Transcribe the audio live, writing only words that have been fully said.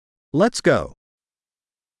Let's go.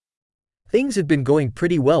 Things have been going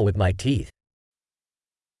pretty well with my teeth.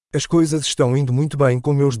 As coisas estão indo muito bem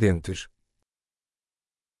com meus dentes.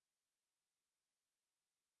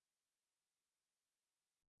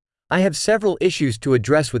 I have several issues to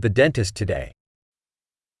address with the dentist today.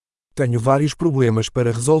 Tenho vários problemas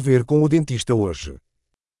para resolver com o dentista hoje.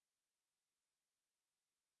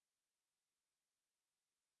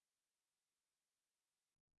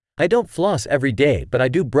 I don't floss every day, but I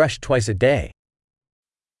do brush twice a day.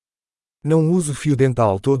 Não uso fio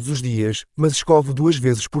dental todos os dias, mas escovo 2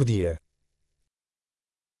 vezes por dia.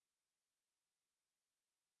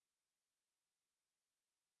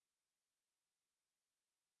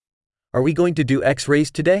 Are we going to do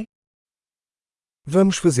X-rays today?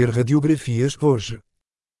 Vamos fazer radiografias hoje.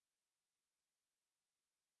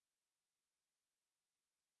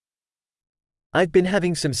 I've been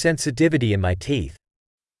having some sensitivity in my teeth.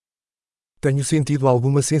 Tenho sentido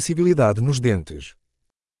alguma sensibilidade nos dentes.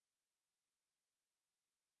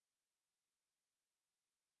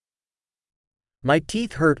 My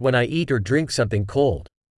teeth hurt when I eat or drink something cold.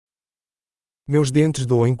 Meus dentes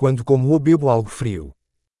doem quando como ou bebo algo frio.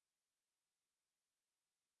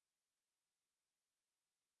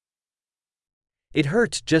 It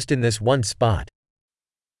hurts just in this one spot.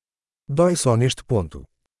 Dói só neste ponto.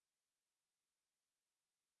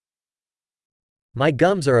 My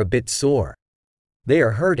gums are a bit sore. They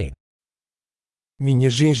are hurting.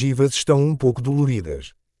 Minhas gengivas estão um pouco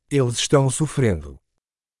doloridas. Eles estão sofrendo.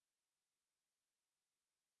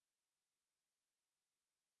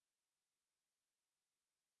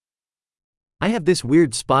 I have this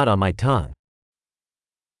weird spot on my tongue.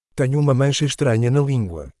 Tenho uma mancha estranha na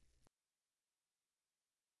língua.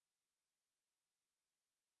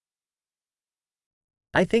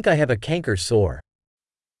 I think I have a canker sore.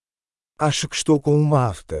 Acho que estou com uma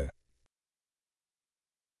afta.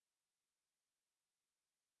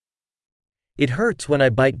 It hurts when I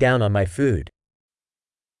bite down on my food.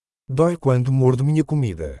 Dói quando mordo minha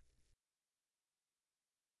comida.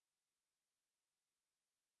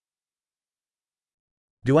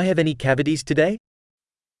 Do I have any cavities today?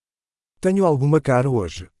 Tenho alguma cara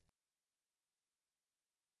hoje.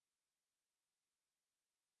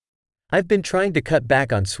 I've been trying to cut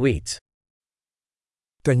back on sweets.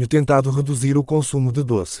 Tenho tentado reduzir o consumo de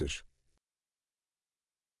doces.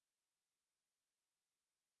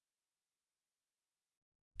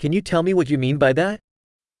 Can you tell me what you mean by that?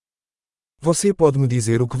 Você pode me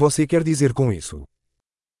dizer o que você quer dizer com isso?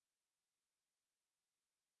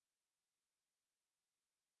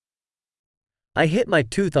 I hit my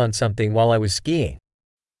tooth on something while I was skiing.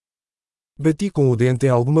 Bati com o dente em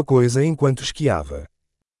alguma coisa enquanto esquiava.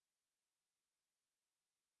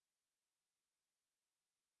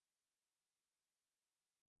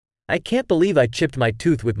 I can't believe I chipped my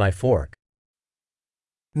tooth with my fork.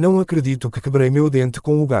 Não acredito que quebrei meu dente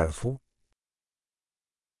com o garfo.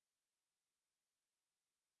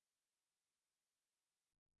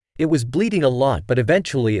 It was bleeding a lot, but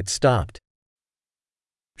eventually it stopped.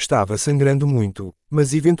 Estava sangrando muito,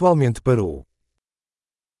 mas eventualmente parou.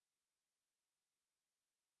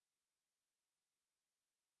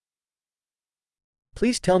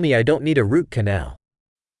 Please tell me I don't need a root canal.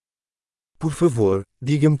 Por favor,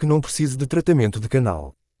 diga-me que não preciso de tratamento de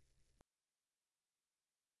canal.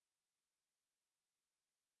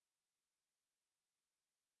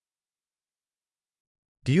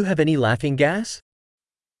 Do you have any laughing gas?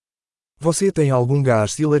 Você tem algum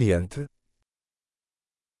gás hilariante?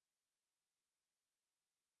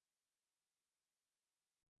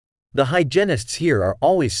 The hygienists here are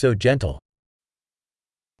always so gentle.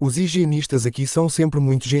 Os higienistas aqui são sempre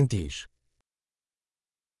muito gentis.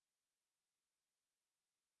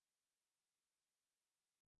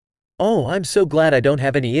 Oh, I'm so glad I don't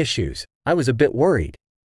have any issues. I was a bit worried.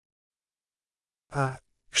 Ah,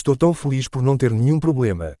 estou tão feliz por não ter nenhum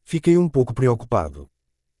problema, fiquei um pouco preocupado.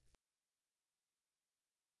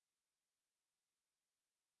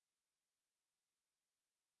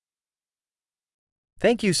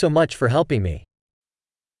 Thank you so much for helping me.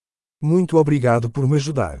 Muito obrigado por me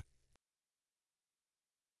ajudar.